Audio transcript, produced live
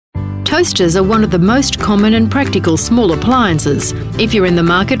Toasters are one of the most common and practical small appliances. If you're in the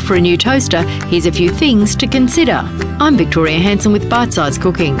market for a new toaster, here's a few things to consider. I'm Victoria Hanson with Bite Size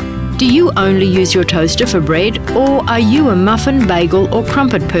Cooking. Do you only use your toaster for bread, or are you a muffin, bagel or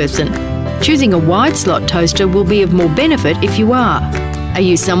crumpet person? Choosing a wide slot toaster will be of more benefit if you are. Are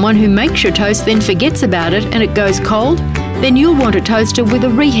you someone who makes your toast then forgets about it and it goes cold? Then you'll want a toaster with a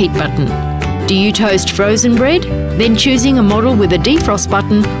reheat button. Do you toast frozen bread? Then choosing a model with a defrost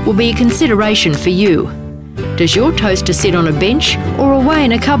button will be a consideration for you. Does your toaster sit on a bench or away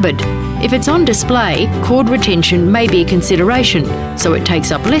in a cupboard? If it's on display, cord retention may be a consideration, so it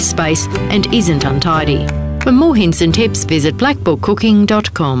takes up less space and isn't untidy. For more hints and tips, visit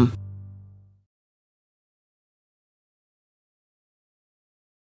blackbookcooking.com.